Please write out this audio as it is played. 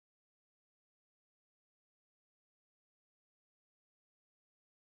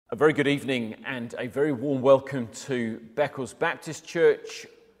A very good evening and a very warm welcome to Beccles Baptist Church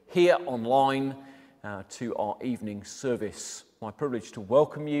here online to our evening service. My privilege to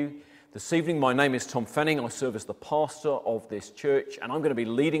welcome you this evening. My name is Tom Fanning. I serve as the pastor of this church and I'm going to be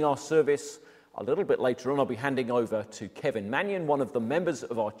leading our service. A little bit later on I'll be handing over to Kevin Mannion, one of the members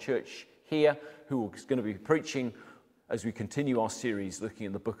of our church here, who is going to be preaching as we continue our series looking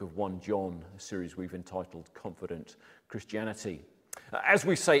at the book of 1 John, a series we've entitled Confident Christianity. As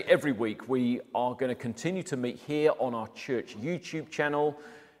we say every week, we are going to continue to meet here on our church YouTube channel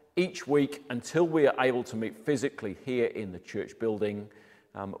each week until we are able to meet physically here in the church building.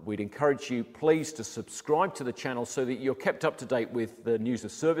 We'd encourage you, please, to subscribe to the channel so that you're kept up to date with the news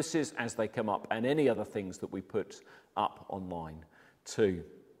of services as they come up and any other things that we put up online too.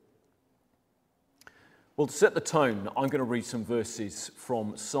 Well, to set the tone, I'm going to read some verses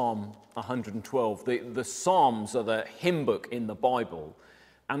from Psalm 112. The Psalms are the hymn book in the Bible,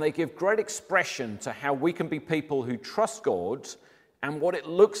 and they give great expression to how we can be people who trust God and what it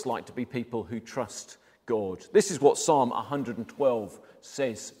looks like to be people who trust God. This is what Psalm 112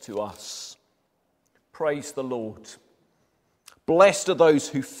 says to us. Praise the Lord. Blessed are those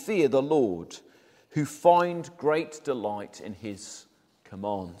who fear the Lord, who find great delight in his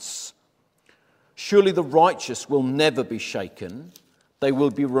commands. Surely the righteous will never be shaken. They will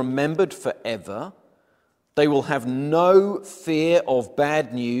be remembered forever. They will have no fear of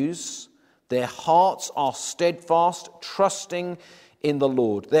bad news. Their hearts are steadfast, trusting in the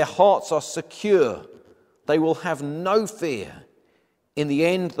Lord. Their hearts are secure. They will have no fear. In the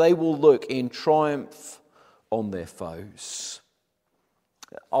end, they will look in triumph on their foes.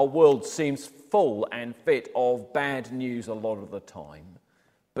 Our world seems full and fit of bad news a lot of the time.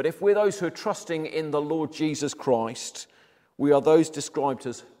 But if we're those who are trusting in the Lord Jesus Christ, we are those described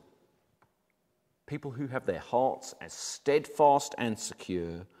as people who have their hearts as steadfast and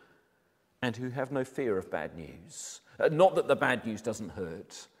secure and who have no fear of bad news. Not that the bad news doesn't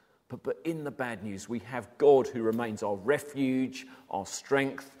hurt, but in the bad news we have God who remains our refuge, our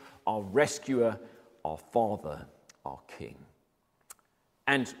strength, our rescuer, our Father, our King.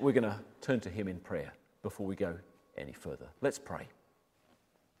 And we're going to turn to him in prayer before we go any further. Let's pray.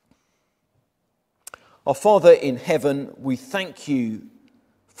 Our Father in heaven, we thank you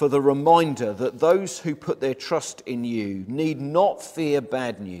for the reminder that those who put their trust in you need not fear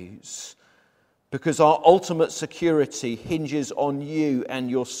bad news, because our ultimate security hinges on you and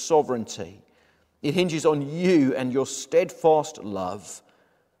your sovereignty. It hinges on you and your steadfast love.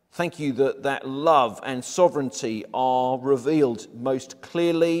 Thank you that love and sovereignty are revealed most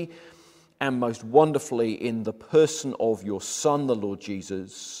clearly and most wonderfully in the person of your Son, the Lord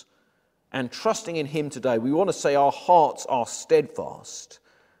Jesus. And trusting in him today, we want to say our hearts are steadfast.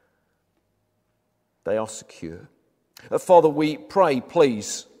 They are secure. Father, we pray,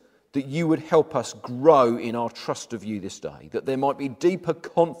 please, that you would help us grow in our trust of you this day, that there might be deeper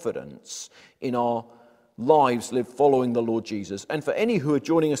confidence in our lives lived following the Lord Jesus. And for any who are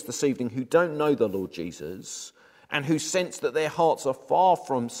joining us this evening who don't know the Lord Jesus and who sense that their hearts are far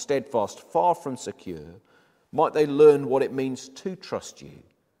from steadfast, far from secure, might they learn what it means to trust you,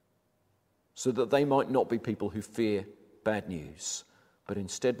 so that they might not be people who fear bad news, but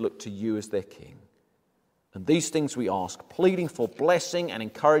instead look to you as their King. And these things we ask, pleading for blessing and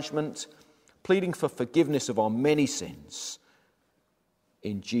encouragement, pleading for forgiveness of our many sins.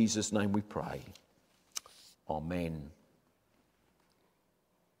 In Jesus' name we pray. Amen.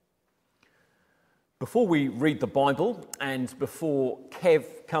 Before we read the Bible and before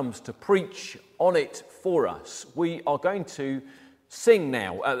Kev comes to preach on it for us, we are going to sing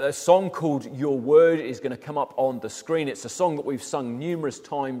now. A song called Your Word is going to come up on the screen. It's a song that we've sung numerous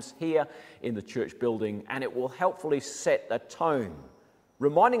times here in the church building, and it will helpfully set the tone,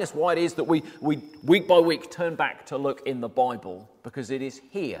 reminding us why it is that we week by week turn back to look in the Bible, because it is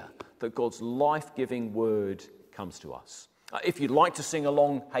here that God's life-giving word comes to us. If you'd like to sing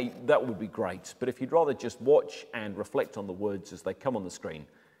along, hey, that would be great. But if you'd rather just watch and reflect on the words as they come on the screen,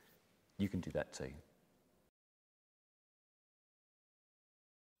 you can do that too.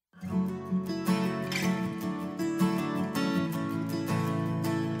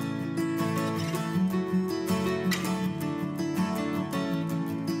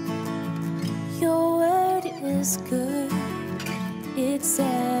 Your word is good, it's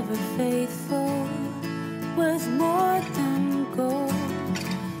ever faithful, worth more than gold,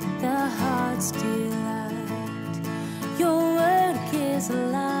 the heart's delight. Your word gives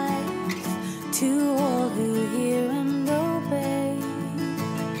life to all who hear and obey.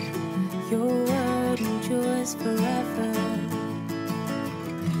 Your word endures forever.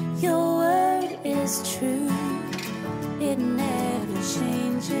 Your word is true, it never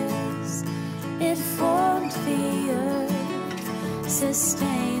changes. It formed the earth,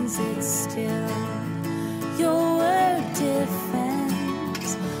 sustains it still. Your word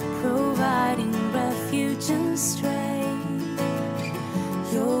defends, providing refuge and strength.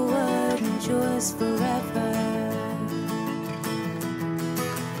 Your word endures forever.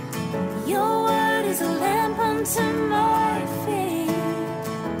 Your word is a lamp unto my feet.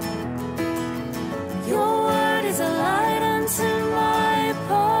 Your word is a light unto my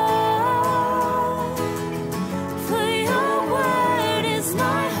path. For your word is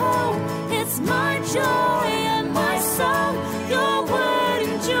my hope, it's my joy and my song. Your word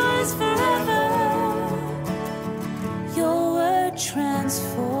endures forever. Your word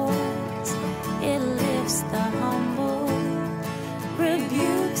transforms, it lifts the humble,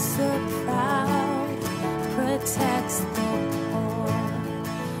 rebukes the proud, protects the poor.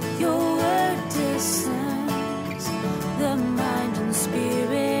 Your word discerns the mind and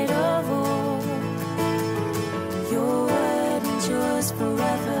spirit of all. Your word endures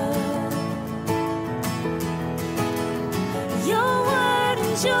forever. Your word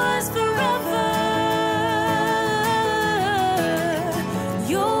endures forever.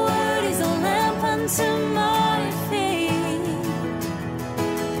 Your word is a lamp unto my feet.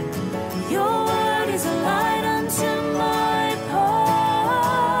 Your word is a light unto my path.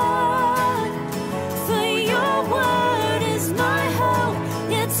 For your word is my hope,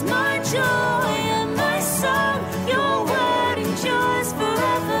 it's my joy and my song. Your word endures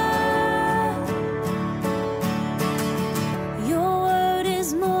forever. Your word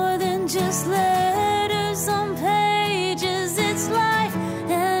is more than just letters on pages. It's life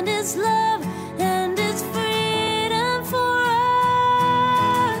and it's love and it's freedom for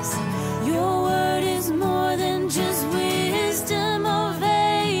us. Your word is more than just wisdom of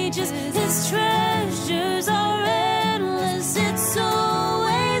ages. Its treasures are endless. It's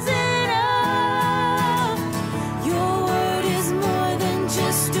always enough. Your word is more than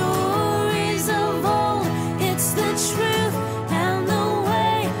just stories of old. It's the truth and the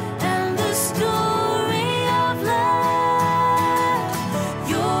way and the story of love.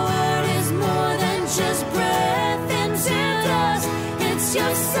 Your word is more than just breath into dust. It's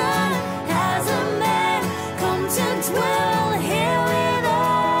your son as a man come to dwell here with us.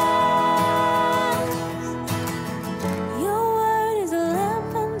 Your word is a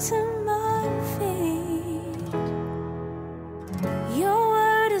lamp unto my feet. Your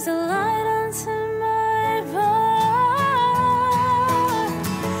word is a light unto my path.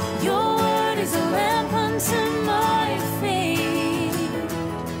 Your word is a lamp unto my feet.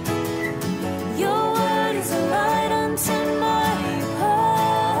 Your word is a light unto my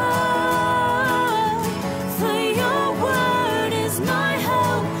path. For your word is my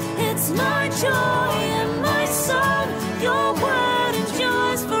hope, it's my joy and my song. Your word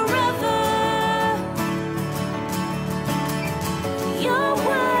endures forever. Your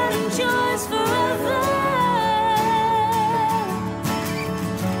word endures forever.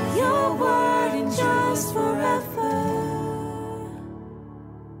 Your word endures forever.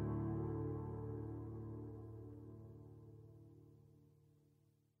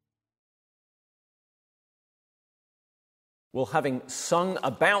 Well, having sung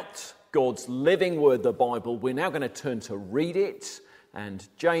about God's living word, the Bible, we're now going to turn to read it. And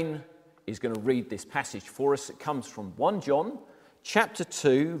Jane is going to read this passage for us. It comes from 1 John chapter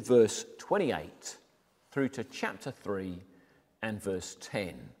 2, verse 28, through to chapter 3 and verse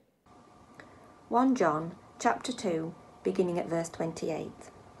 10. 1 John chapter 2, beginning at verse 28.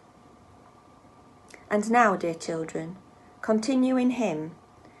 And now, dear children, continue in him,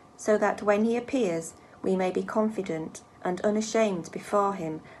 so that when he appears we may be confident and unashamed before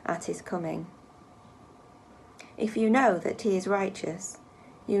him at his coming. If you know that he is righteous,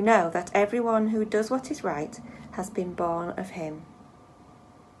 you know that everyone who does what is right has been born of him.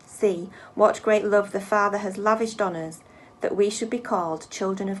 See what great love the Father has lavished on us, that we should be called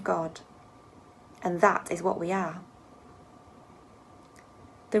children of God. And that is what we are.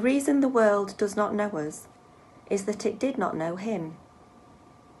 The reason the world does not know us is that it did not know him.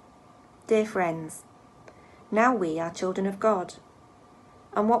 Dear friends, now we are children of God,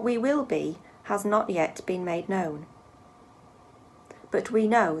 and what we will be has not yet been made known. But we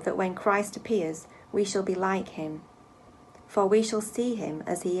know that when Christ appears, we shall be like him, for we shall see him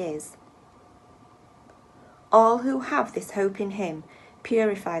as he is. All who have this hope in him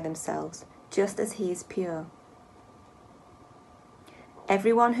purify themselves just as he is pure.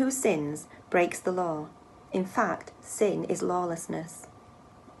 Everyone who sins breaks the law. In fact, sin is lawlessness.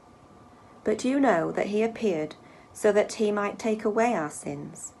 But you know that he appeared so that he might take away our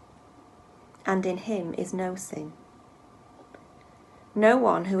sins, and in him is no sin. No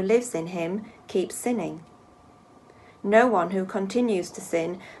one who lives in him keeps sinning. No one who continues to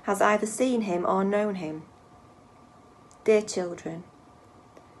sin has either seen him or known him. Dear children,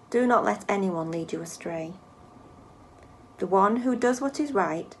 do not let anyone lead you astray. The one who does what is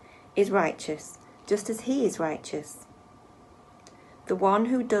right is righteous, just as he is righteous. The one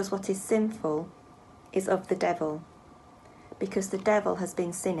who does what is sinful is of the devil, because the devil has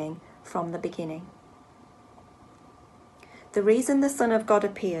been sinning from the beginning. The reason the Son of God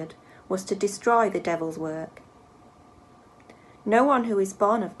appeared was to destroy the devil's work. No one who is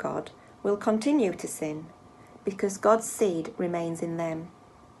born of God will continue to sin, because God's seed remains in them.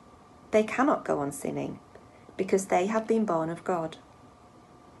 They cannot go on sinning, because they have been born of God.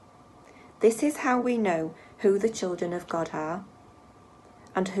 This is how we know who the children of God are,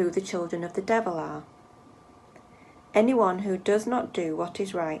 and who the children of the devil are. Anyone who does not do what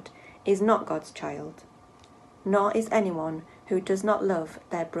is right is not God's child, nor is anyone who does not love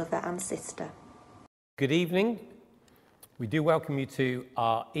their brother and sister. Good evening. We do welcome you to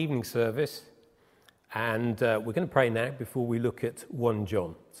our evening service, and we're going to pray now before we look at 1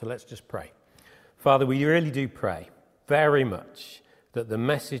 John. So let's just pray. Father, we really do pray very much that the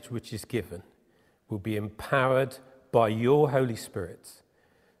message which is given will be empowered by your Holy Spirit,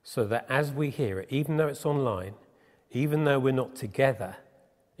 so that as we hear it, even though it's online, even though we're not together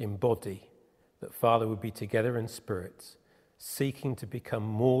in body, that Father would be together in spirit, seeking to become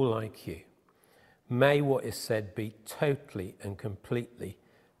more like you. May what is said be totally and completely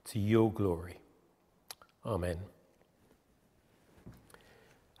to your glory. Amen.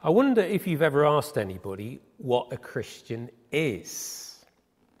 I wonder if you've ever asked anybody what a Christian is.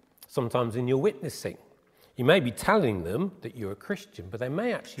 Sometimes in your witnessing, you may be telling them that you're a Christian, but they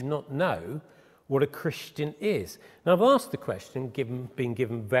may actually not know what a Christian is. Now, I've asked the question, been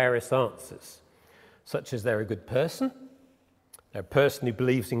given various answers, such as they're a good person, they're a person who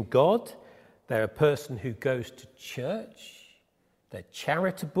believes in God, they're a person who goes to church, they're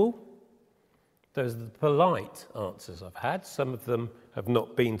charitable. Those are the polite answers I've had. Some of them have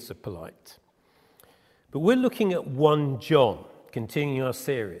not been so polite. But we're looking at 1 John, continuing our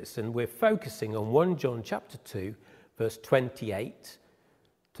series, and we're focusing on 1 John chapter 2, verse 28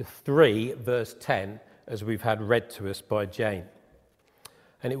 to 3, verse 10, as we've had read to us by Jane.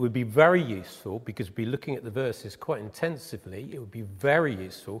 And it would be very useful, because we'll be looking at the verses quite intensively, it would be very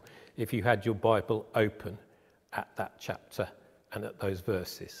useful if you had your Bible open at that chapter and at those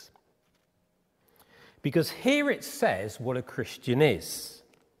verses. Because here it says what a Christian is.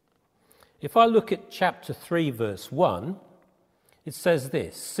 If I look at chapter 3, verse 1, it says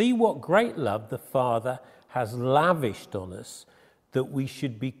this: "See what great love the Father has lavished on us, that we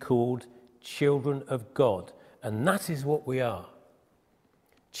should be called children of God." And that is what we are.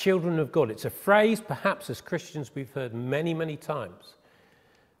 Children of God. It's a phrase perhaps as Christians we've heard many, many times.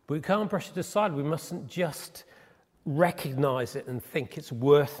 But we can't brush it aside. We mustn't just recognise it and think it's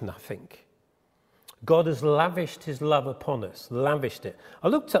worth nothing. God has lavished his love upon us, lavished it. I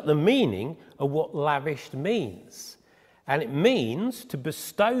looked up the meaning of what lavished means. And it means to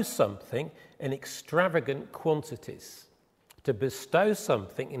bestow something in extravagant quantities. To bestow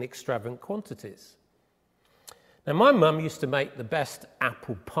something in extravagant quantities. Now, my mum used to make the best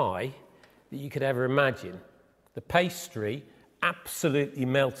apple pie that you could ever imagine. The pastry absolutely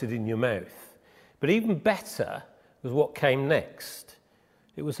melted in your mouth. But even better was what came next.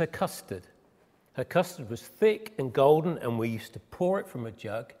 It was her custard. Her custard was thick and golden, and we used to pour it from a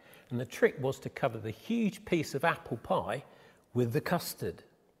jug, and the trick was to cover the huge piece of apple pie with the custard.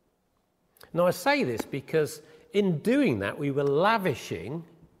 Now, I say this because in doing that, we were lavishing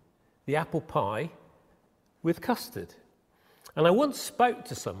the apple pie with custard. And I once spoke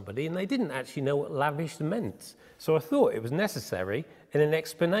to somebody, and they didn't actually know what lavish meant, so I thought it was necessary in an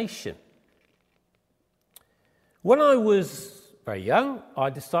explanation. When I was very young, I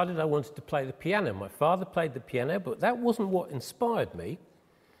decided I wanted to play the piano. My father played the piano, but that wasn't what inspired me.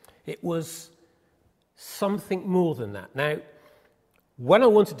 It was something more than that. Now, when I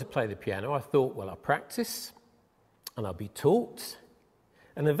wanted to play the piano, I thought, well, I'll practice and I'll be taught.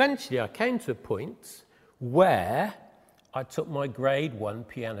 And eventually I came to a point where I took my grade 1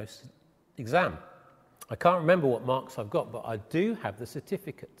 piano exam. I can't remember what marks I've got, but I do have the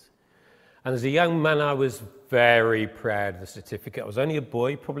certificate. And as a young man, I was very proud of the certificate. I was only a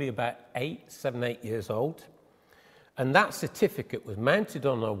boy, probably about 7, 8 years old. And that certificate was mounted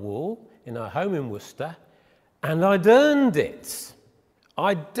on our wall in our home in Worcester, and I'd earned it.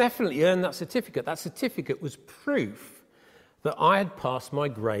 I definitely earned that certificate. That certificate was proof that I had passed my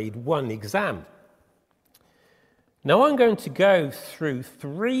grade 1 exam. Now I'm going to go through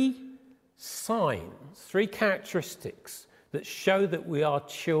 3 signs, 3 characteristics that show that we are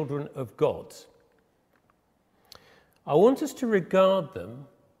children of God. I want us to regard them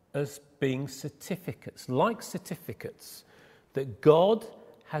as being certificates, like certificates that God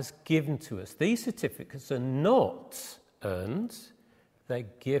has given to us. These certificates are not earned, they're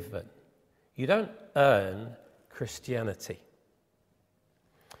given. You don't earn Christianity.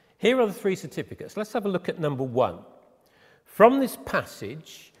 Here are the three certificates. Let's have a look at number one. From this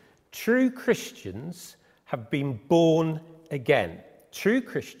passage, true Christians have been born again. True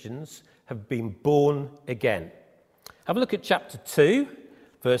Christians have been born again. Have a look at chapter 2,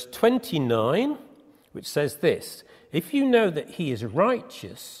 verse 29, which says this: if you know that he is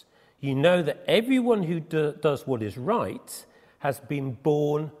righteous, you know that everyone who does what is right has been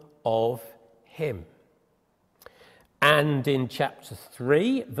born of him. And in chapter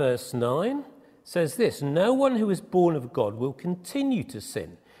 3, verse 9, says this: no one who is born of God will continue to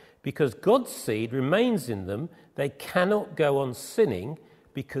sin, because God's seed remains in them. They cannot go on sinning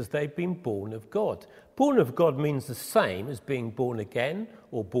because they've been born of God. Born of God means the same as being born again,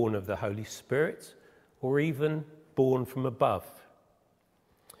 or born of the Holy Spirit, or even born from above.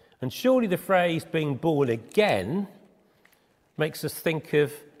 And surely the phrase being born again makes us think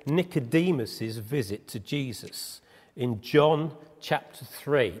of Nicodemus's visit to Jesus in John chapter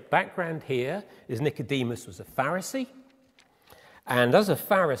 3. Background here is Nicodemus was a Pharisee, and as a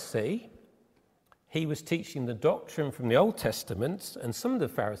Pharisee, he was teaching the doctrine from the Old Testament, and some of the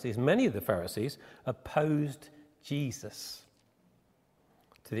Pharisees, many of the Pharisees, opposed Jesus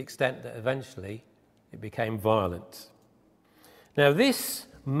to the extent that eventually it became violent. Now, this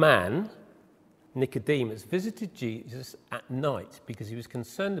man, Nicodemus, visited Jesus at night because he was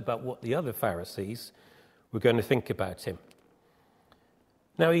concerned about what the other Pharisees were going to think about him.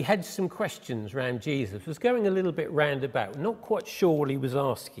 Now, he had some questions around Jesus, was going a little bit roundabout, not quite sure what he was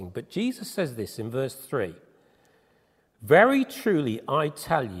asking, but Jesus says this in verse 3: very truly I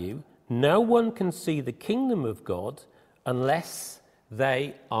tell you, no one can see the kingdom of God unless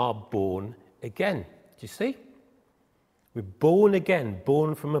they are born again. Do you see? We're born again,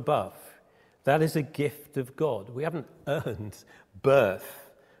 born from above. That is a gift of God. We haven't earned birth.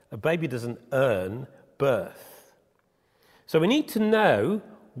 A baby doesn't earn birth. So we need to know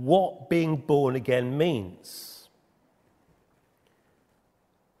what being born again means.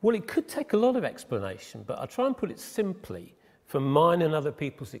 Well, it could take a lot of explanation, but I'll try and put it simply from mine and other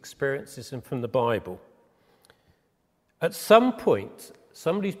people's experiences and from the Bible. At some point,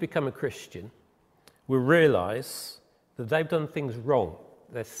 somebody who's become a Christian will realise that they've done things wrong.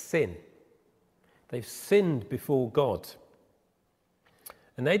 There's sin. They've sinned before God.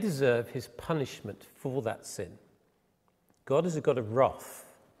 And they deserve his punishment for that sin. God is a God of wrath,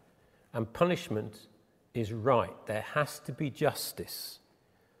 and punishment is right. There has to be justice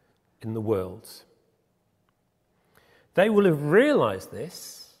in the world. They will have realised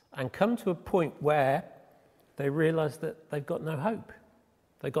this and come to a point where they realise that they've got no hope.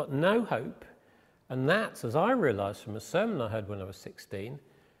 They've got no hope, and that's, as I realised from a sermon I heard when I was 16,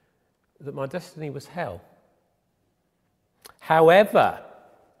 that my destiny was hell. However,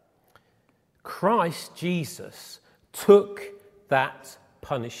 Christ Jesus took that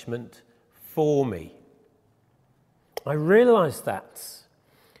punishment for me. I realised that.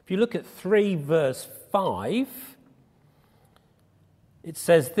 If you look at 3 verse 5, it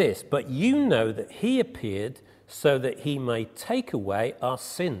says this: but you know that he appeared so that he may take away our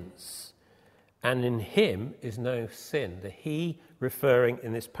sins, and in him is no sin. The he referring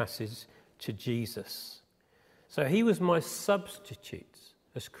in this passage to Jesus. So he was my substitute,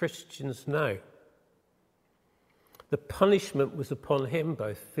 as Christians know. The punishment was upon him,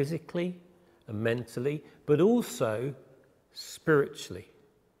 both physically and mentally, but also spiritually.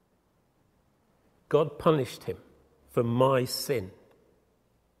 God punished him for my sin.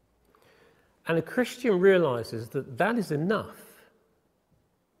 And a Christian realizes that that is enough.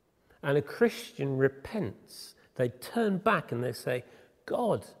 And a Christian repents. They turn back and they say,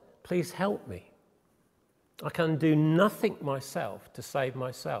 God, please help me. I can do nothing myself to save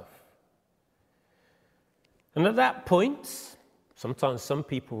myself. And at that point, sometimes some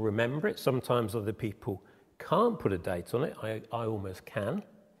people remember it, sometimes other people can't put a date on it. I almost can.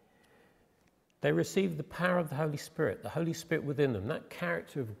 They receive the power of the Holy Spirit within them, that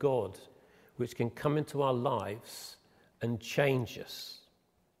character of God which can come into our lives and change us.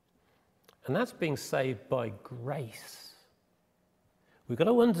 And that's being saved by grace. We've got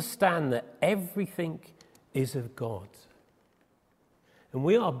to understand that everything is of God. And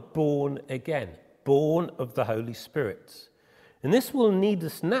we are born again, born of the Holy Spirit. And this will need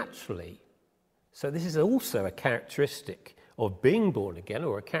us naturally. So this is also a characteristic of being born again,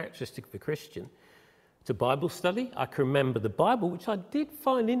 or a characteristic of a Christian, to Bible study. I can remember the Bible, which I did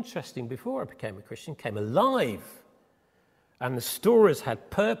find interesting before I became a Christian, came alive. And the stories had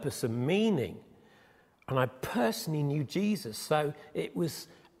purpose and meaning. And I personally knew Jesus, so it was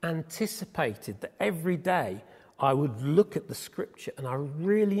anticipated that every day I would look at the scripture, and I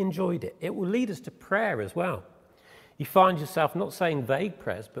really enjoyed it. It will lead us to prayer as well. You find yourself not saying vague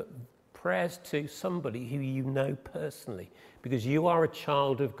prayers, but prayers to somebody who you know personally, because you are a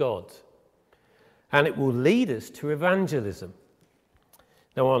child of God. And it will lead us to evangelism.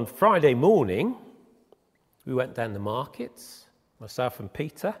 Now, on Friday morning, we went down the markets, myself and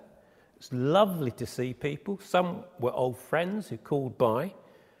Peter. It's lovely to see people. Some were old friends who called by.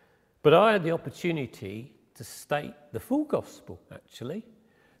 But I had the opportunity to state the full gospel, actually,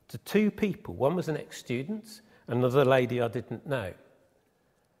 to two people. One was an ex-student, another lady I didn't know.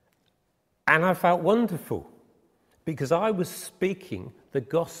 And I felt wonderful because I was speaking the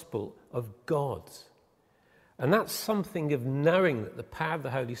gospel of God. And that's something of knowing that the power of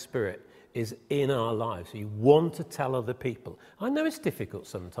the Holy Spirit is in our lives. You want to tell other people. I know it's difficult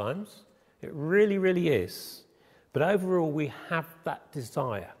sometimes. It really, really is. But overall, we have that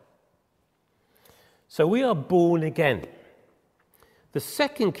desire. So we are born again. The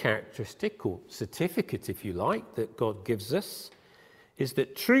second characteristic, or certificate if you like, that God gives us is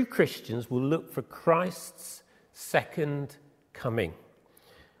that true Christians will look for Christ's second coming.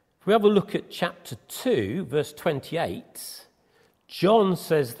 If we have a look at chapter 2, verse 28, John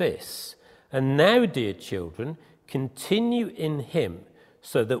says this, "And now, dear children, continue in him,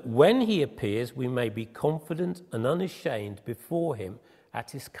 so that when he appears we may be confident and unashamed before him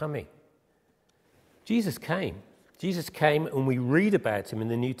at his coming." Jesus came. Jesus came, and we read about him in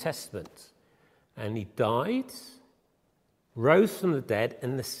the New Testament. And he died, rose from the dead,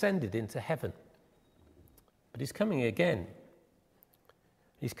 and ascended into heaven. But he's coming again.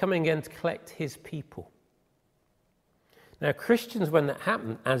 He's coming again to collect his people. Now, Christians, when that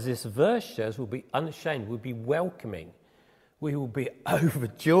happens, as this verse shows, will be unashamed, will be welcoming. We will be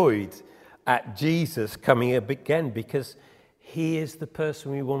overjoyed at Jesus coming again because he is the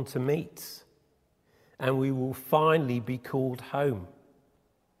person we want to meet. And we will finally be called home.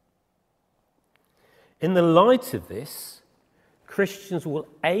 In the light of this, Christians will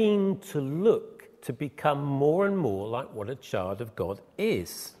aim to look to become more and more like what a child of God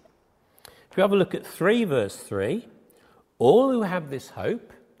is. If we have a look at 3 verse 3, all who have this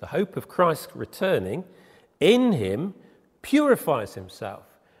hope, the hope of Christ returning, in him purifies himself,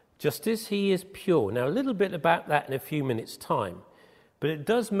 just as he is pure. Now, a little bit about that in a few minutes' time. But it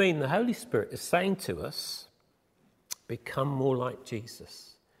does mean the Holy Spirit is saying to us, become more like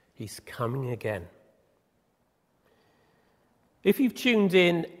Jesus. He's coming again. If you've tuned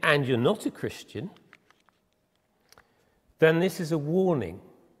in and you're not a Christian, then this is a warning.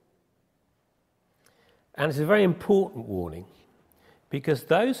 And it's a very important warning, because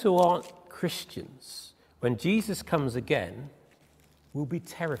those who aren't Christians, when Jesus comes again, will be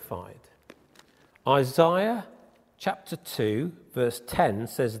terrified. Isaiah chapter 2, verse 10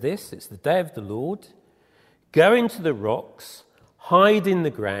 says this, it's the day of the Lord. Go into the rocks, hide in the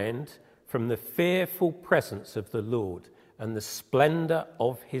ground from the fearful presence of the Lord and the splendor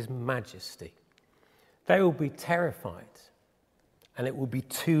of his majesty. They will be terrified, and it will be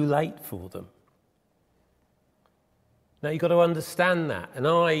too late for them. Now, you've got to understand that. And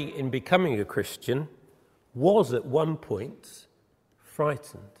I, in becoming a Christian, was at one point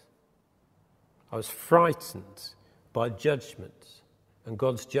frightened. I was frightened by judgment and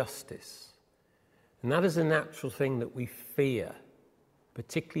God's justice. And that is a natural thing that we fear,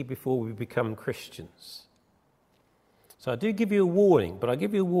 particularly before we become Christians. So I do give you a warning, but I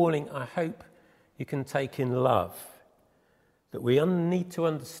give you a warning I hope you can take in love, that we need to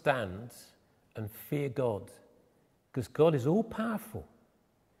understand and fear God, because God is all-powerful.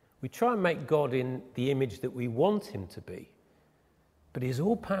 We try and make God in the image that we want him to be, but he is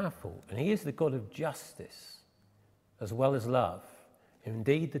all-powerful, and he is the God of justice as well as love.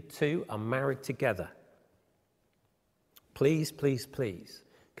 Indeed, the two are married together. Please, please, please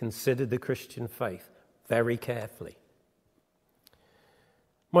consider the Christian faith very carefully.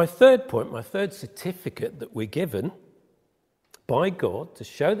 My third point, my third certificate that we're given by God to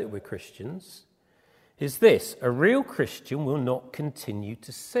show that we're Christians is this: a real Christian will not continue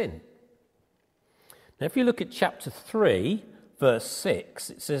to sin. Now, if you look at chapter 3, verse 6,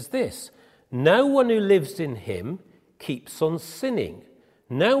 it says this: no one who lives in him keeps on sinning.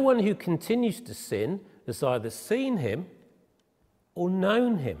 No one who continues to sin has either seen him or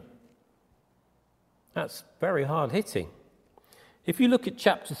known him. That's very hard-hitting. If you look at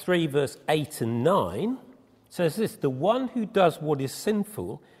chapter 3, verse 8 and 9, it says this: the one who does what is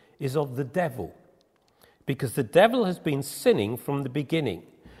sinful is of the devil, because the devil has been sinning from the beginning.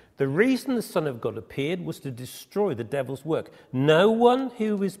 The reason the Son of God appeared was to destroy the devil's work. No one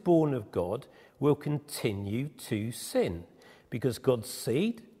who is born of God will continue to sin, because God's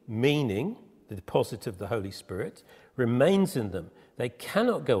seed, meaning the deposit of the Holy Spirit, remains in them. They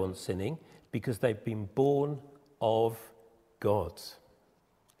cannot go on sinning because they've been born of God.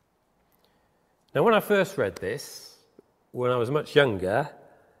 Now, when I first read this, when I was much younger,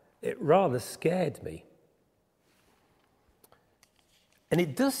 it rather scared me. And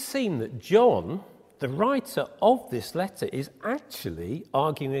it does seem that John, the writer of this letter, is actually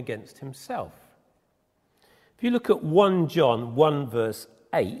arguing against himself. If you look at 1 John 1 verse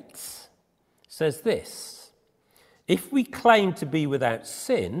 8, it says this: "If we claim to be without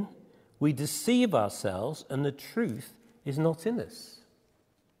sin, we deceive ourselves and the truth is not in us."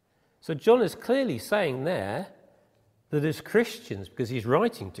 So John is clearly saying there that as Christians, because he's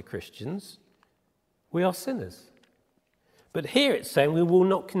writing to Christians, we are sinners. But here it's saying we will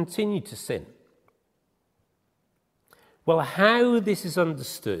not continue to sin. Well, how this is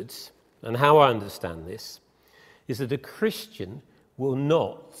understood, and how I understand this, is that a Christian will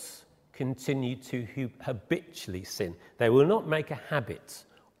not continue to habitually sin. They will not make a habit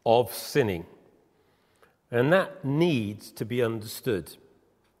of sinning. And that needs to be understood.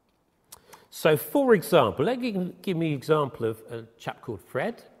 So, for example, let me give me an example of a chap called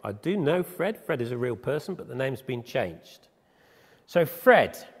Fred. I do know Fred. Fred is a real person, but the name's been changed. So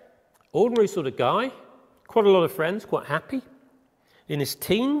Fred, ordinary sort of guy, quite a lot of friends, quite happy, in his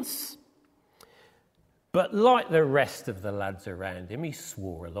teens. But like the rest of the lads around him, he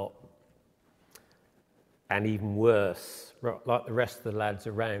swore a lot. And even worse, like the rest of the lads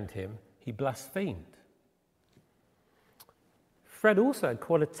around him, he blasphemed. Fred also had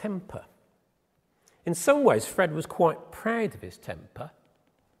quite a temper. In some ways, Fred was quite proud of his temper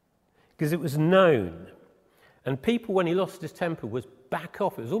because it was known. And people, when he lost his temper, would back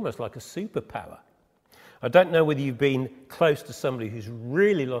off. It was almost like a superpower. I don't know whether you've been close to somebody who's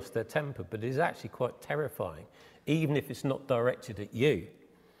really lost their temper, but it is actually quite terrifying, even if it's not directed at you.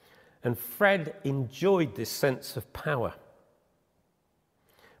 And Fred enjoyed this sense of power.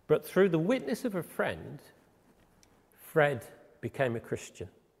 But through the witness of a friend, Fred became a Christian.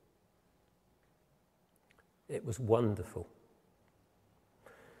 It was wonderful.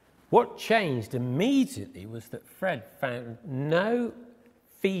 What changed immediately was that Fred found no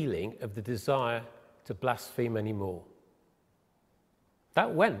feeling of the desire to blaspheme anymore.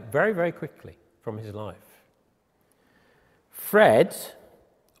 That went very, very quickly from his life. Fred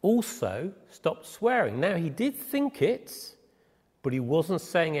also stopped swearing. Now, he did think it, but he wasn't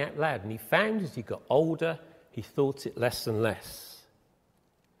saying it out loud. And he found as he got older, he thought it less and less.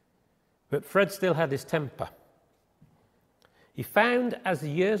 But Fred still had his temper. He found as the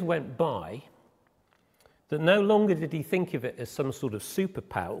years went by that no longer did he think of it as some sort of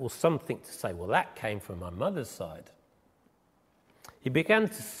superpower or something to say, well, that came from my mother's side. He began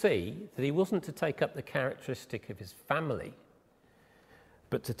to see that he wasn't to take up the characteristic of his family,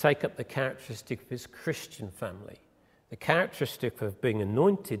 but to take up the characteristic of his Christian family, the characteristic of being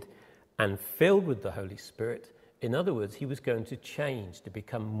anointed and filled with the Holy Spirit. In other words, he was going to change to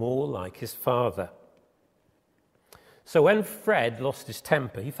become more like his father. So when Fred lost his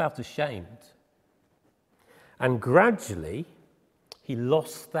temper, he felt ashamed. And gradually, he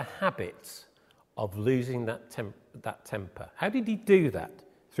lost the habit of losing that temper. How did he do that?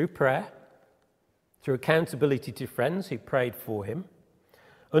 Through prayer, through accountability to friends who prayed for him.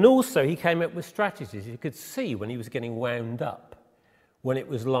 And also, he came up with strategies. He could see when he was getting wound up, when it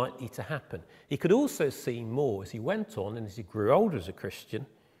was likely to happen. He could also see more as he went on and as he grew older as a Christian,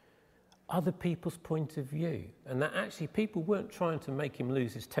 other people's point of view, and that actually people weren't trying to make him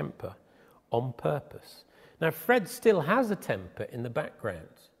lose his temper on purpose. Now, Fred still has a temper in the background,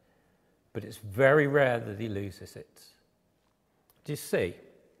 but it's very rare that he loses it. Do you see?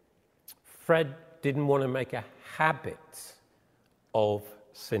 Fred didn't want to make a habit of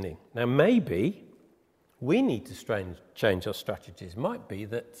sinning. Now, maybe we need to change our strategies. It might be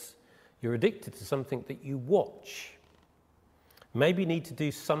that you're addicted to something that you watch. Maybe you need to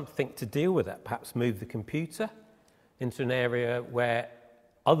do something to deal with that. Perhaps move the computer into an area where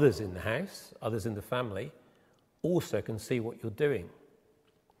others in the house, others in the family, also can see what you're doing.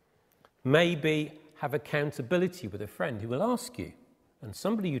 Maybe have accountability with a friend who will ask you, and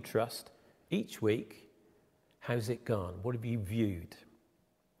somebody you trust, each week, how's it gone? What have you viewed?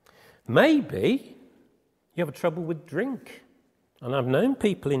 Maybe you have a trouble with drink. And I've known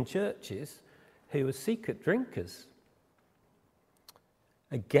people in churches who are secret drinkers.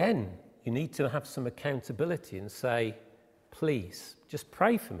 Again, you need to have some accountability and say, please, just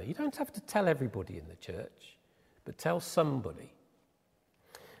pray for me. You don't have to tell everybody in the church, but tell somebody.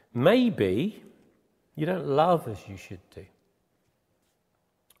 Maybe you don't love as you should do.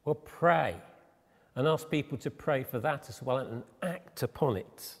 Well, pray and ask people to pray for that as well and act upon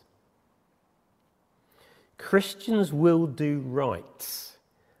it. Christians will do right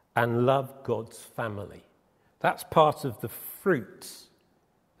and love God's family. That's part of the fruit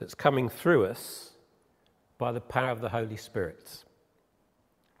that's coming through us by the power of the Holy Spirit.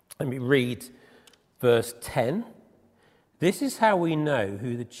 Let me read verse 10. This is how we know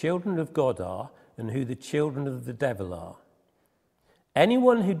who the children of God are and who the children of the devil are.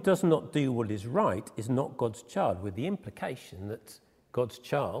 Anyone who does not do what is right is not God's child, with the implication that God's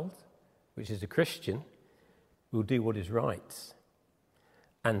child, which is a Christian, will do what is right.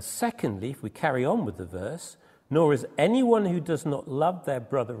 And secondly, if we carry on with the verse, nor is anyone who does not love their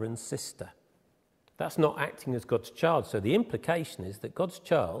brother and sister. That's not acting as God's child. So the implication is that God's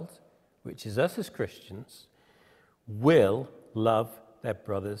child, which is us as Christians, will love their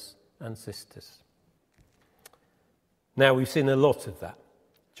brothers and sisters. Now, we've seen a lot of that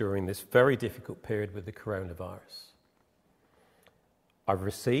during this very difficult period with the coronavirus. I've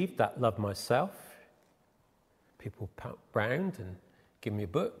received that love myself. People put round and give me a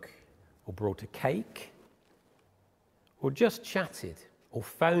book, or brought a cake, or just chatted, or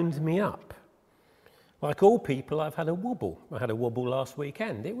phoned me up. Like all people, I've had a wobble. I had a wobble last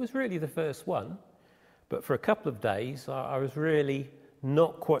weekend. It was really the first one, but for a couple of days, I was really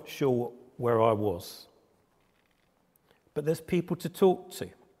not quite sure where I was. But there's people to talk to,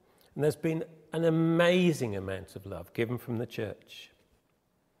 and there's been an amazing amount of love given from the church.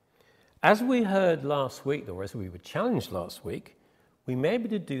 As we heard last week, or as we were challenged last week, we may be able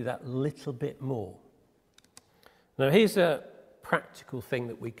to do that little bit more. Now, here's a practical thing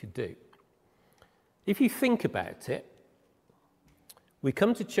that we could do. If you think about it, we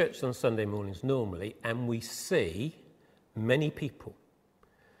come to church on Sunday mornings normally, and we see many people.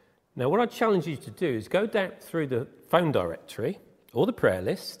 Now, what I challenge you to do is go down through the phone directory or the prayer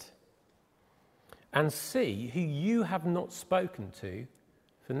list and see who you have not spoken to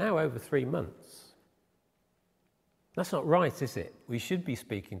for now over 3 months. That's not right, is it? We should be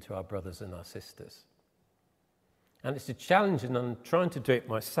speaking to our brothers and our sisters. And it's a challenge, and I'm trying to do it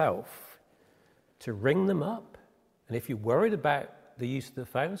myself, to ring them up. And if you're worried about the use of the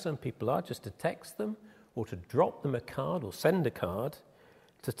phone, some people are, just to text them or to drop them a card or send a card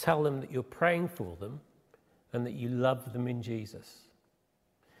to tell them that you're praying for them and that you love them in Jesus.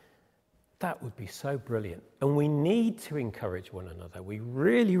 That would be so brilliant. And we need to encourage one another. We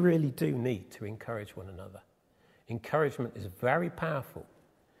really, really do need to encourage one another. Encouragement is very powerful,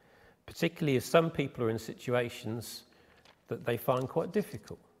 particularly if some people are in situations that they find quite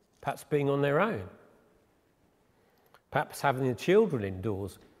difficult, perhaps being on their own, perhaps having the children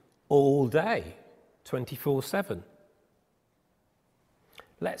indoors all day, 24/7.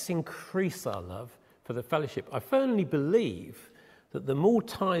 Let's increase our love for the fellowship. I firmly believe that the more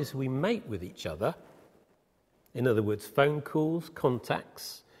ties we make with each other, in other words, phone calls,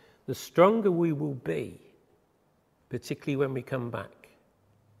 contacts, the stronger we will be, particularly when we come back.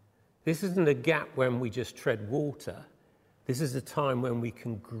 This isn't a gap when we just tread water. This is a time when we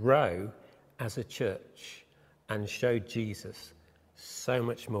can grow as a church and show Jesus so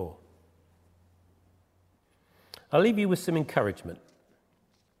much more. I'll leave you with some encouragement.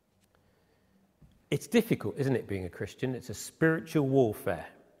 It's difficult, isn't it, being a Christian? It's a spiritual warfare.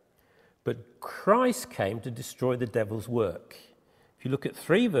 But Christ came to destroy the devil's work. If you look at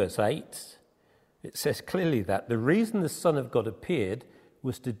 3 verse 8, it says clearly that the reason the Son of God appeared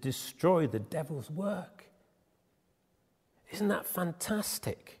was to destroy the devil's work. Isn't that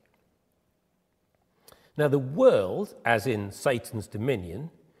fantastic? Now, the world, as in Satan's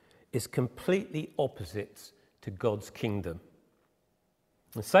dominion, is completely opposite to God's kingdom.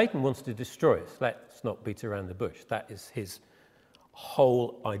 And Satan wants to destroy us. Let's not beat around the bush. That is his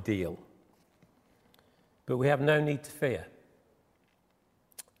whole ideal. But we have no need to fear.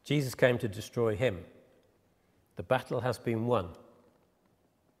 Jesus came to destroy him. The battle has been won.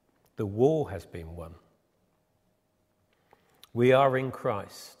 The war has been won. We are in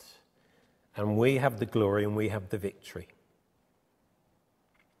Christ, and we have the glory and we have the victory.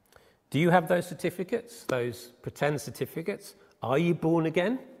 Do you have those certificates, those pretend certificates? Are you born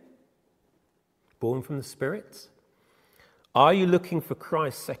again? Born from the Spirit? Are you looking for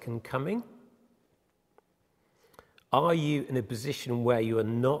Christ's second coming? Are you in a position where you are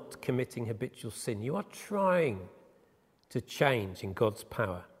not committing habitual sin? You are trying to change in God's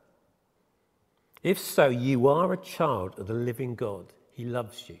power. If so, you are a child of the living God. He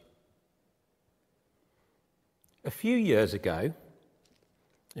loves you. A few years ago,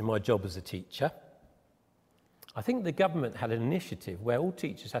 in my job as a teacher, I think the government had an initiative where all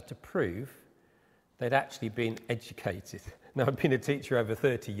teachers had to prove they'd actually been educated. Now, I've been a teacher over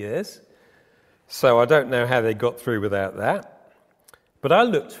 30 years, so I don't know how they got through without that. But I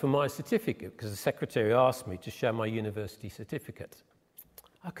looked for my certificate because the secretary asked me to show my university certificate.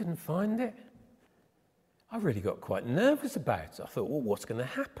 I couldn't find it. I really got quite nervous about it. I thought, well, what's going to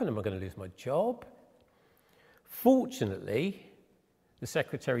happen? Am I going to lose my job? Fortunately, the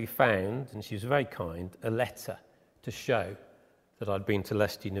secretary found, and she was very kind, a letter to show that I'd been to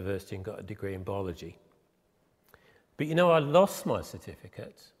Leicester University and got a degree in biology. But you know, I lost my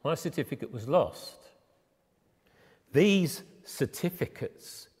certificate. My certificate was lost. These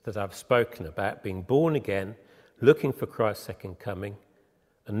certificates that I've spoken about, being born again, looking for Christ's second coming,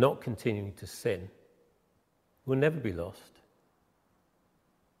 and not continuing to sin, will never be lost.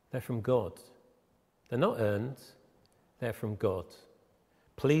 They're from God. They're not earned, they're from God.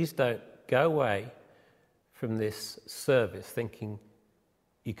 Please don't go away from this service thinking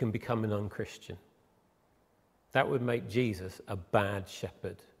you can become an unchristian. That would make Jesus a bad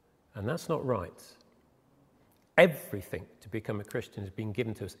shepherd, and that's not right. Everything to become a Christian has been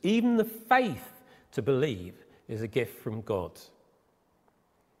given to us. Even the faith to believe is a gift from God.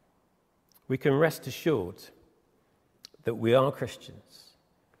 We can rest assured that we are Christians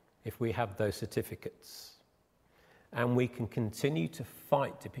if we have those certificates. And we can continue to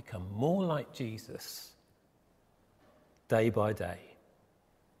fight to become more like Jesus day by day.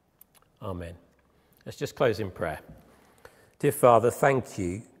 Amen. Let's just close in prayer. Dear Father, thank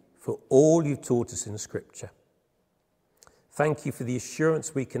you for all you've taught us in Scripture. Thank you for the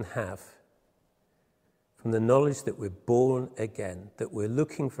assurance we can have from the knowledge that we're born again, that we're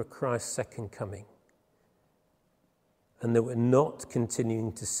looking for Christ's second coming, and that we're not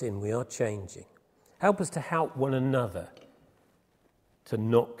continuing to sin, we are changing. Help us to help one another to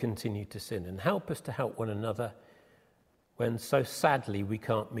not continue to sin, and help us to help one another when so sadly we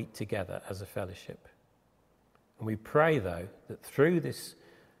can't meet together as a fellowship. And we pray, though, that through this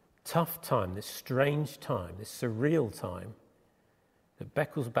tough time, this strange time, this surreal time, that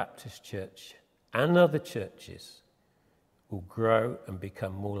Beccles Baptist Church and other churches will grow and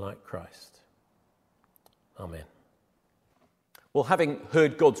become more like Christ. Amen. Well, having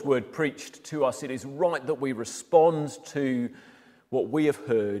heard God's word preached to us, it is right that we respond to what we have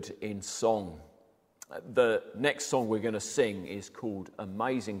heard in song. The next song we're going to sing is called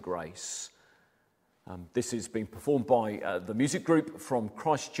Amazing Grace. This has been performed by the music group from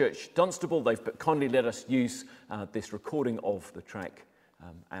Christchurch, Dunstable. They've kindly let us use this recording of the track,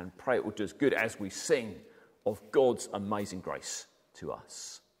 and pray it will do us good as we sing of God's amazing grace to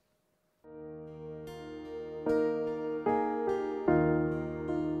us.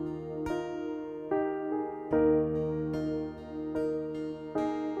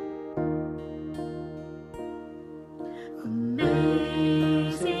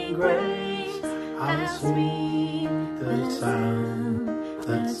 Amazing grace, how sweet the sound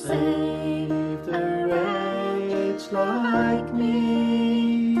that saved a wretch like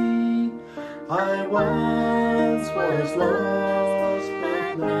me. I once was lost,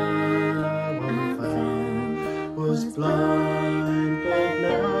 but now I'm found, was blind, but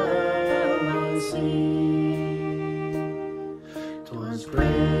now I see. 'Twas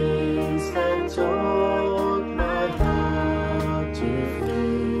grace that taught my heart to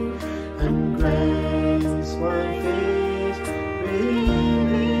flee, and grace my fears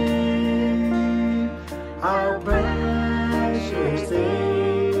relieved. How precious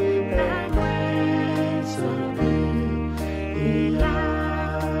thing that grace of me, the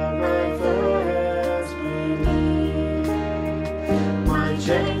hour I first believed. My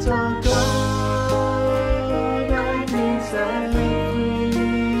chains are gone, I've been set free.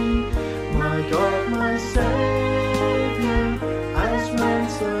 My God, my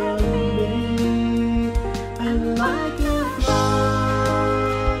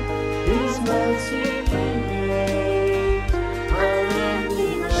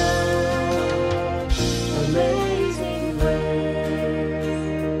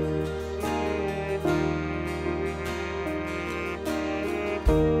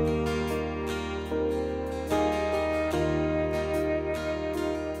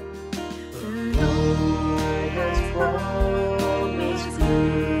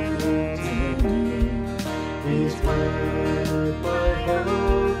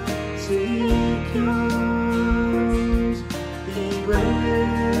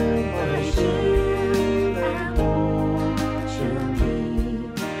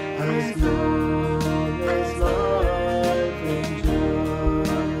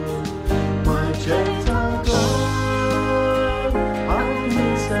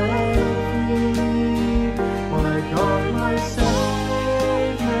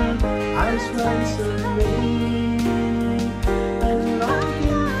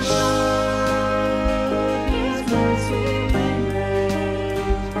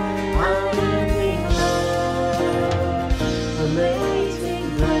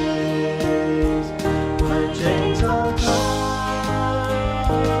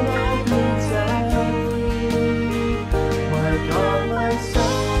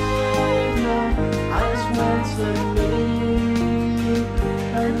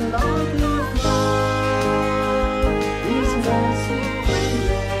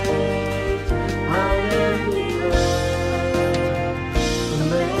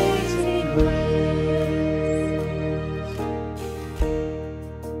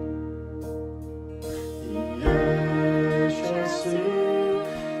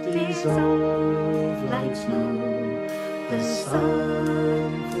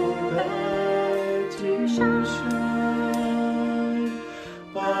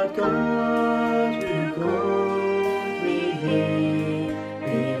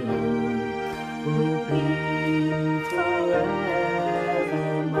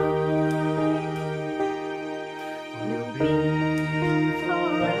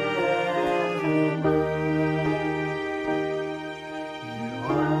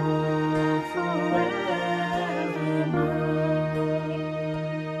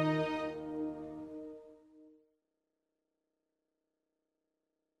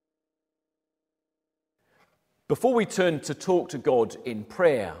Before we turn to talk to God in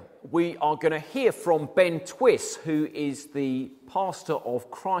prayer, we are going to hear from Ben Twiss, who is the pastor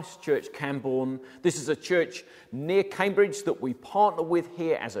of Christ Church Camborne. This is a church near Cambridge that we partner with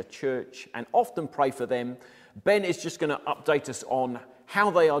here as a church and often pray for them. Ben is just going to update us on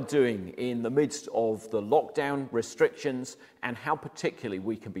how they are doing in the midst of the lockdown restrictions and how particularly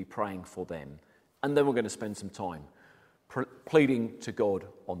we can be praying for them. And then we're going to spend some time pleading to God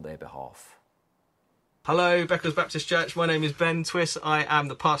on their behalf. Hello, Beccles Baptist Church. My name is Ben Twiss. I am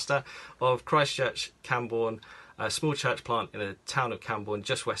the pastor of Christ Church Camborne, a small church plant in the town of Camborne,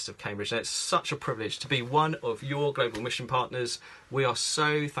 just west of Cambridge. And it's such a privilege to be one of your global mission partners. We are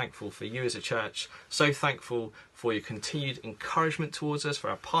so thankful for you as a church, so thankful for your continued encouragement towards us,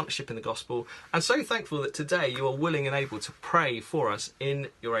 for our partnership in the gospel, and so thankful that today you are willing and able to pray for us in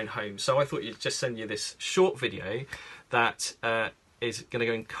your own home. So I thought you'd just send you this short video that is going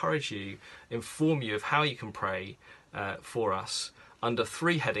to encourage you, inform you of how you can pray for us under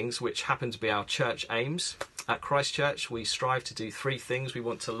three headings, which happen to be our church aims. At Christ Church, we strive to do three things. We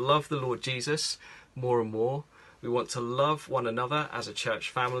want to love the Lord Jesus more and more. We want to love one another as a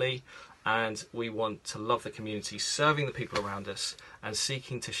church family. And we want to love the community, serving the people around us and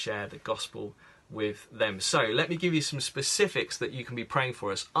seeking to share the gospel with them. So let me give you some specifics that you can be praying for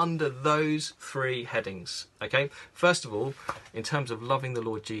us under those three headings. Okay, first of all, in terms of loving the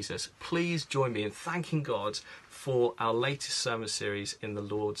Lord Jesus, please join me in thanking God for our latest sermon series in the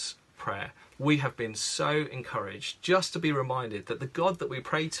Lord's Prayer. We have been so encouraged just to be reminded that the God that we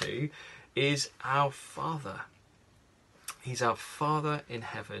pray to is our Father. He's our Father in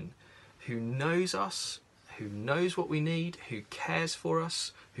heaven, who knows us, who knows what we need, who cares for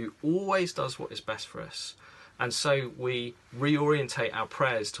us, who always does what is best for us. And so we reorientate our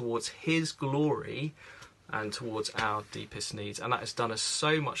prayers towards his glory and towards our deepest needs. And that has done us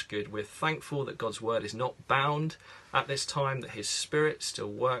so much good. We're thankful that God's word is not bound at this time, that his spirit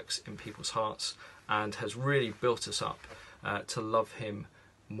still works in people's hearts and has really built us up to love him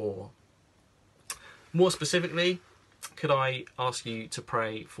more. More specifically, could I ask you to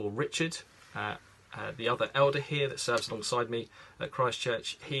pray for Richard, the other elder here that serves alongside me at Christ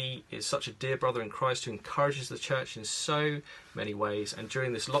Church. He is such a dear brother in Christ who encourages the church in so many ways. And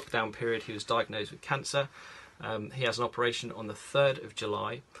during this lockdown period, he was diagnosed with cancer. He has an operation on the 3rd of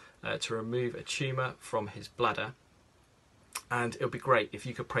July to remove a tumour from his bladder. And it would be great if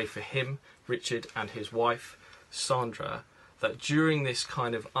you could pray for him, Richard, and his wife, Sandra, that during this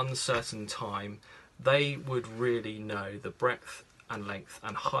kind of uncertain time, they would really know the breadth and length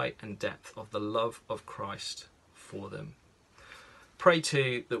and height and depth of the love of Christ for them. Pray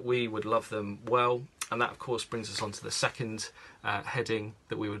too that we would love them well, and that of course brings us on to the second heading,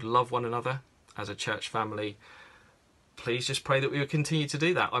 that we would love one another as a church family. Please just pray that we would continue to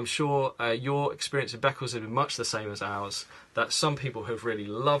do that. I'm sure your experience of Beccles has been much the same as ours, that some people have really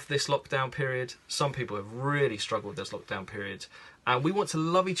loved this lockdown period, some people have really struggled with this lockdown period, and we want to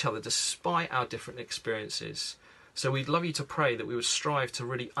love each other despite our different experiences. So we'd love you to pray that we would strive to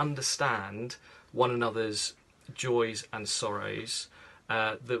really understand one another's joys and sorrows,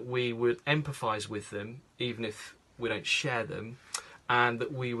 that we would empathise with them, even if we don't share them, and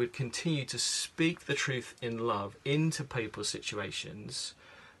that we would continue to speak the truth in love into people's situations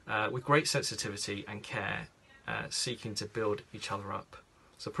with great sensitivity and care, seeking to build each other up.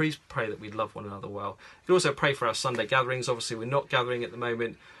 So please pray that we love one another well. You can also pray for our Sunday gatherings. Obviously, we're not gathering at the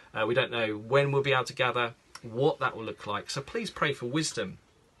moment. We don't know when we'll be able to gather, what that will look like. So please pray for wisdom,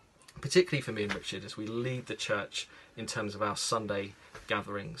 particularly for me and Richard, as we lead the church in terms of our Sunday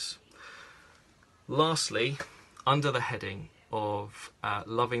gatherings. Lastly, under the heading of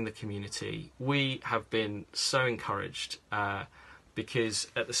loving the community, we have been so encouraged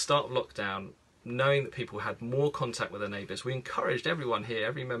because at the start of lockdown, knowing that people had more contact with their neighbours, we encouraged everyone here,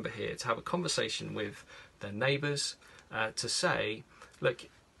 every member here, to have a conversation with their neighbours, to say, look,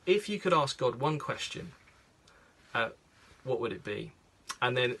 if you could ask God one question, what would it be?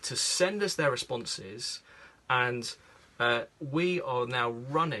 And then to send us their responses. And we are now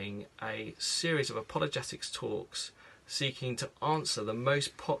running a series of apologetics talks seeking to answer the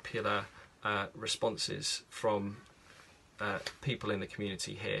most popular responses from people in the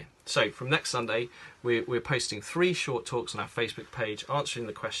community here. So from next Sunday, we're posting 3 short talks on our Facebook page answering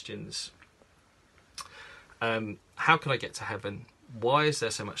the questions. How can I get to heaven? Why is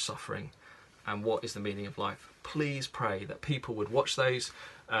there so much suffering? And what is the meaning of life? Please pray that people would watch those,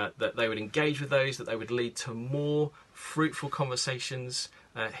 that they would engage with those, that they would lead to more fruitful conversations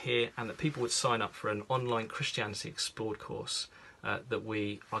here, and that people would sign up for an online Christianity Explored course that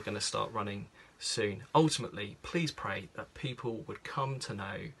we are going to start running soon. Ultimately, please pray that people would come to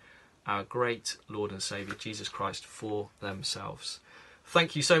know our great Lord and Saviour, Jesus Christ, for themselves.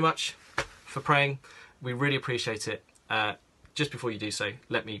 Thank you so much for praying. We really appreciate it. Just before you do so,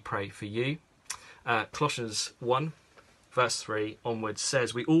 let me pray for you. Colossians 1, verse 3 onwards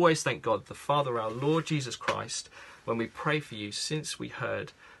says, "We always thank God, the Father of our Lord Jesus Christ, when we pray for you, since we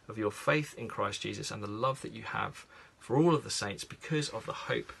heard of your faith in Christ Jesus and the love that you have for all of the saints, because of the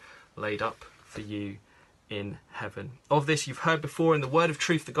hope laid up for you in heaven. Of this you've heard before in the word of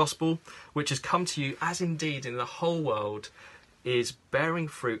truth, the gospel, which has come to you, as indeed in the whole world is bearing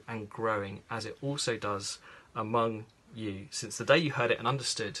fruit and growing, as it also does among you, since the day you heard it and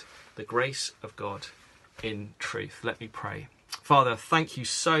understood the grace of God in truth." Let me pray. Father, thank you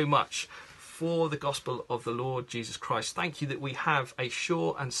so much for the gospel of the Lord Jesus Christ. Thank you that we have a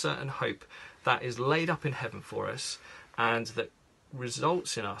sure and certain hope that is laid up in heaven for us, and that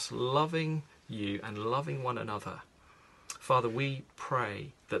results in us loving you and loving one another. Father, we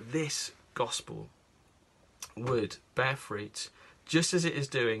pray that this gospel would bear fruit just as it is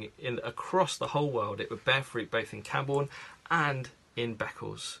doing across the whole world. It would bear fruit both in Camborne and in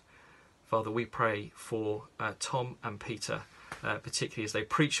Beccles. Father, we pray for Tom and Peter, particularly as they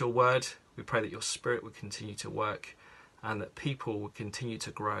preach your word. We pray that your spirit would continue to work and that people would continue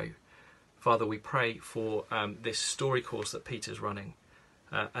to grow. Father, we pray for this story course that Peter's running,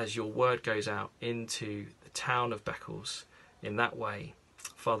 as your word goes out into the town of Beccles in that way.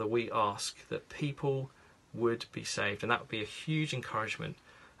 Father, we ask that people would be saved, and that would be a huge encouragement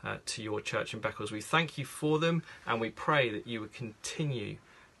to your church in Beccles. We thank you for them, and we pray that you would continue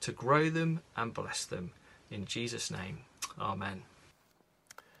to grow them and bless them. In Jesus' name, amen.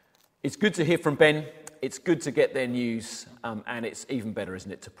 It's good to hear from Ben. It's good to get their news, and it's even better,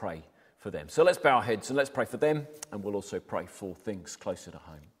 isn't it, to pray for them. So let's bow our heads and let's pray for them, and we'll also pray for things closer to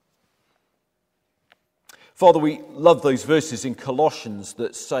home. Father, we love those verses in Colossians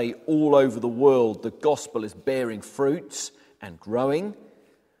that say all over the world the gospel is bearing fruit and growing.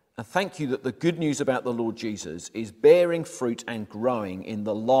 And thank you that the good news about the Lord Jesus is bearing fruit and growing in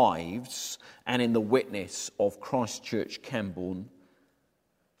the lives and in the witness of Christ Church Camborne.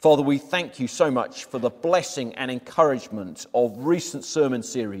 Father, we thank you so much for the blessing and encouragement of recent sermon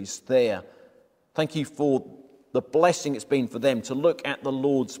series there. Thank you for the blessing it's been for them to look at the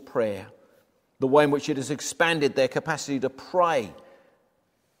Lord's Prayer, the way in which it has expanded their capacity to pray,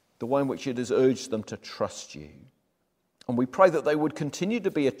 the way in which it has urged them to trust you. And we pray that they would continue to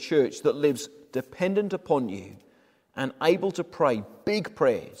be a church that lives dependent upon you and able to pray big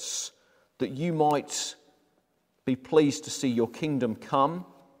prayers, that you might be pleased to see your kingdom come,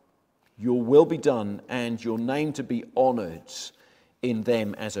 your will be done, and your name to be honoured in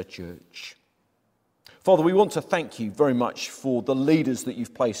them as a church. Father, we want to thank you very much for the leaders that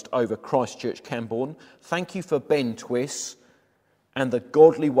you've placed over Christ Church Camborne. Thank you for Ben Twiss and the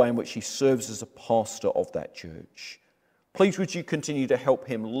godly way in which he serves as a pastor of that church. Please would you continue to help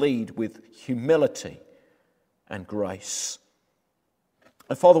him lead with humility and grace.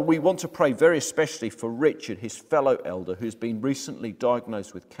 And Father, we want to pray very especially for Richard, his fellow elder, who's been recently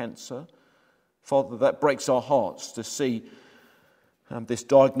diagnosed with cancer. Father, that breaks our hearts to see this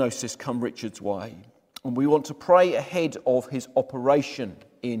diagnosis come Richard's way. And we want to pray ahead of his operation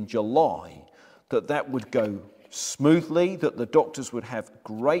in July that would go smoothly, that the doctors would have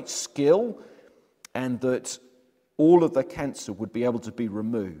great skill, and that all of the cancer would be able to be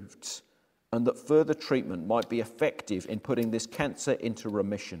removed, and that further treatment might be effective in putting this cancer into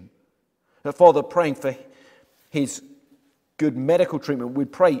remission. Now, Father, praying for his good medical treatment,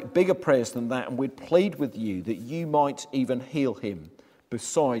 we'd pray bigger prayers than that, and we'd plead with you that you might even heal him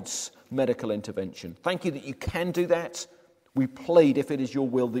besides medical intervention. Thank you that you can do that. We plead, if it is your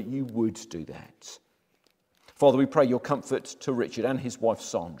will, that you would do that. Father, we pray your comfort to Richard and his wife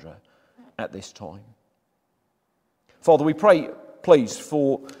Sandra at this time. Father, we pray, please,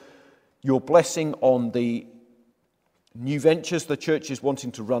 for your blessing on the new ventures the church is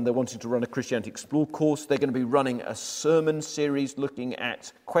wanting to run. They're wanting to run a Christianity Explore course. They're going to be running a sermon series looking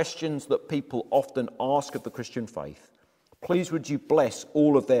at questions that people often ask of the Christian faith. Please would you bless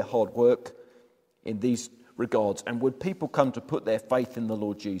all of their hard work in these regards, and would people come to put their faith in the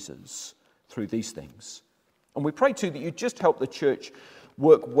Lord Jesus through these things. And we pray too that you just help the church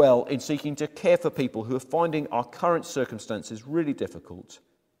work well in seeking to care for people who are finding our current circumstances really difficult.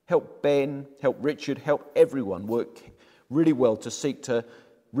 Help Ben, help Richard, help everyone work really well to seek to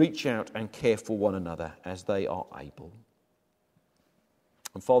reach out and care for one another as they are able.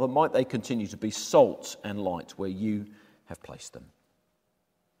 And Father, might they continue to be salt and light where you have placed them.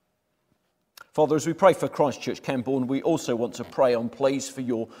 Father, as we pray for Christ Church Camborne, we also want to pray on pleas for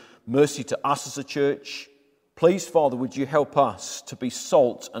your mercy to us as a church. Please, Father, would you help us to be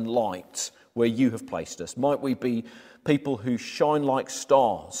salt and light where you have placed us? Might we be people who shine like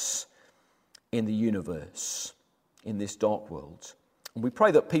stars in the universe, in this dark world. And we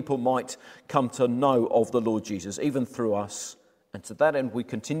pray that people might come to know of the Lord Jesus, even through us. And to that end, we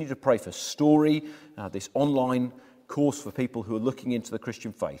continue to pray for Story, this online course for people who are looking into the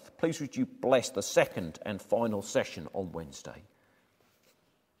Christian faith. Please would you bless the second and final session on Wednesday.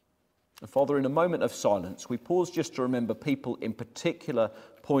 And Father, in a moment of silence, we pause just to remember people in particular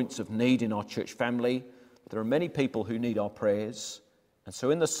points of need in our church family. There are many people who need our prayers, and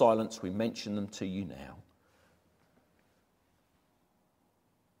so in the silence we mention them to you now.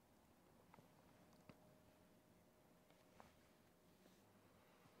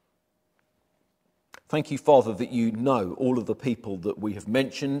 Thank you, Father, that you know all of the people that we have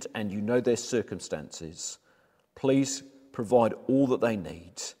mentioned and you know their circumstances. Please provide all that they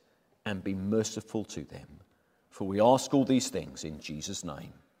need and be merciful to them. For we ask all these things in Jesus'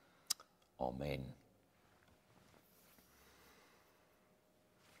 name. Amen.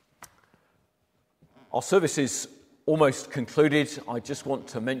 Our service is almost concluded. I just want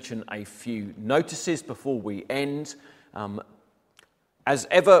to mention a few notices before we end. As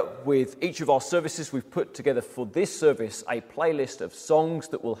ever, with each of our services, we've put together for this service a playlist of songs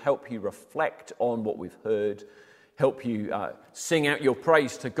that will help you reflect on what we've heard, help you sing out your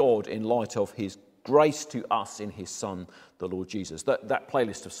praise to God in light of his grace to us in his Son, the Lord Jesus. That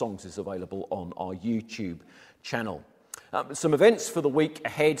playlist of songs is available on our YouTube channel. Some events for the week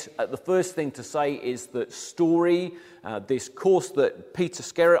ahead. The first thing to say is that Story, this course that Peter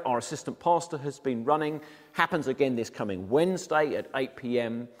Skerritt, our assistant pastor, has been running, happens again this coming Wednesday at 8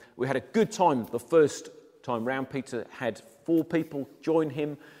 p.m. We had a good time the first time round. Peter had 4 people join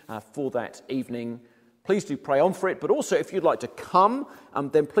him for that evening. Please do pray on for it, but also if you'd like to come,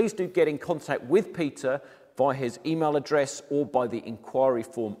 then please do get in contact with Peter via his email address or by the inquiry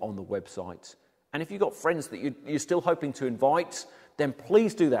form on the website. And if you've got friends that you're still hoping to invite, then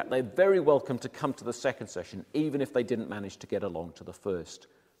please do that. They're very welcome to come to the second session, even if they didn't manage to get along to the first.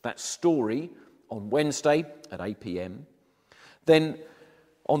 That's Story on Wednesday at 8 p.m. Then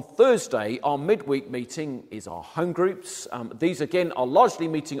on Thursday, our midweek meeting is our home groups. These, again, are largely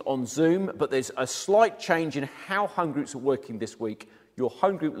meeting on Zoom, but there's a slight change in how home groups are working this week. Your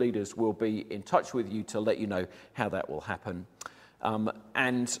home group leaders will be in touch with you to let you know how that will happen.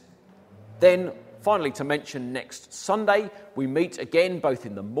 And then, finally, to mention next Sunday, we meet again both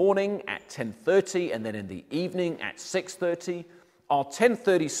in the morning at 10:30 and then in the evening at 6:30. Our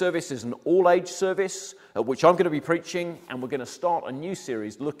 10:30 service is an all-age service, which I'm going to be preaching, and we're going to start a new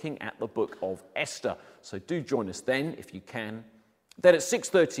series looking at the book of Esther. So do join us then, if you can. Then at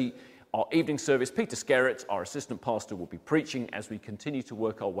 6:30, our evening service, Peter Skerritt, our assistant pastor, will be preaching as we continue to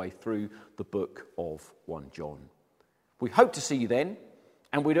work our way through the book of 1 John. We hope to see you then,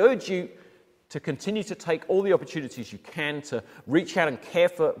 and we'd urge you to continue to take all the opportunities you can to reach out and care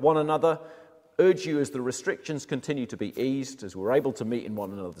for one another. Urge you as the restrictions continue to be eased, as we're able to meet in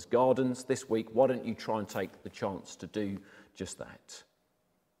one another's gardens this week, why don't you try and take the chance to do just that?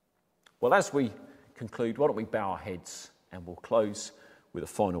 Well, as we conclude, why don't we bow our heads and we'll close with a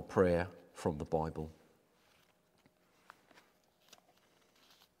final prayer from the Bible.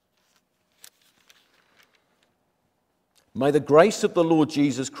 May the grace of the Lord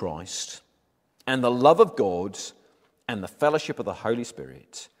Jesus Christ and the love of God and the fellowship of the Holy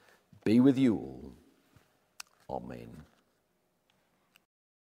Spirit be with you all. Amen.